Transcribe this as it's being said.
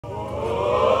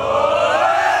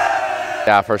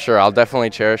Yeah, for sure. I'll definitely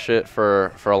cherish it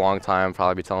for a long time.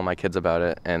 Probably be telling my kids about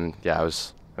it. And yeah, it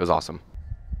was awesome.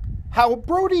 How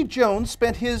Brody Jones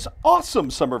spent his awesome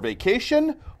summer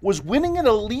vacation was winning an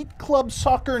Elite Club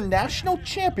Soccer National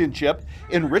Championship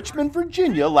in Richmond,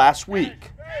 Virginia last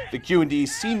week. The Q&D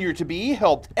senior-to-be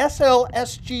helped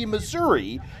SLSG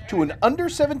Missouri to an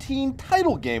under-17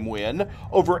 title game win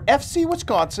over FC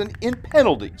Wisconsin in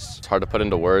penalties. It's hard to put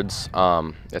into words.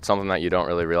 It's something that you don't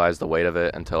really realize the weight of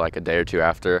it until like a day or two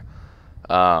after.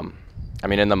 I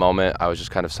mean, in the moment, I was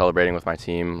just kind of celebrating with my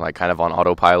team, like kind of on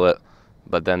autopilot.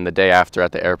 But then the day after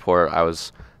at the airport, I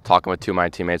was talking with two of my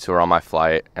teammates who were on my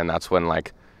flight, and that's when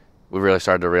like we really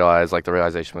started to realize, like the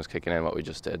realization was kicking in what we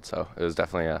just did. So it was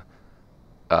definitely a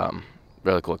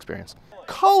really cool experience.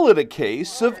 Call it a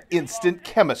case of instant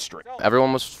chemistry.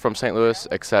 Everyone was from St. Louis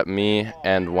except me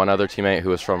and one other teammate who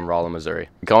was from Rolla, Missouri.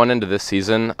 Going into this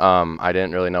season, I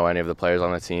didn't really know any of the players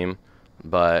on the team,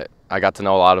 but I got to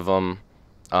know a lot of them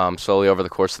slowly over the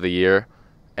course of the year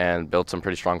and built some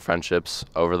pretty strong friendships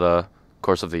over the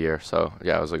course of the year. So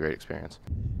yeah, it was a great experience.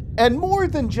 And more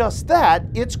than just that,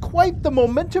 it's quite the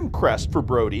momentum crest for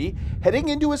Brody heading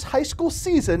into his high school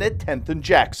season at 10th and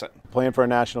Jackson. Playing for a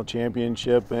national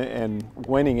championship and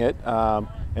winning it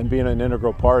and being an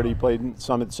integral part. He played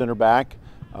some at center back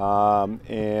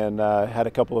and had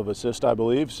a couple of assists, I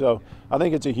believe. So I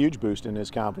think it's a huge boost in his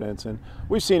confidence. And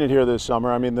we've seen it here this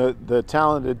summer. I mean, the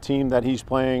talented team that he's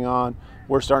playing on,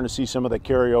 we're starting to see some of the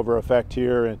carryover effect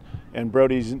here. And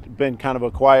Brody's been kind of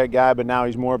a quiet guy, but now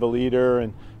he's more of a leader,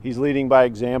 and he's leading by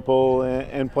example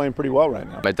and playing pretty well right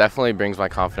now. It definitely brings my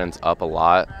confidence up a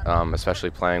lot, especially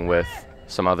playing with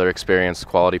some other experienced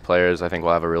quality players. I think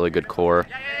we'll have a really good core.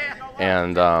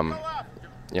 And,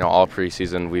 you know, all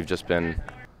preseason we've just been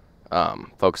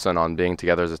focusing on being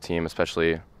together as a team,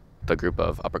 especially the group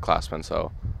of upperclassmen.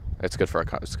 So it's good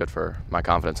for my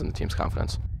confidence and the team's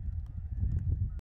confidence.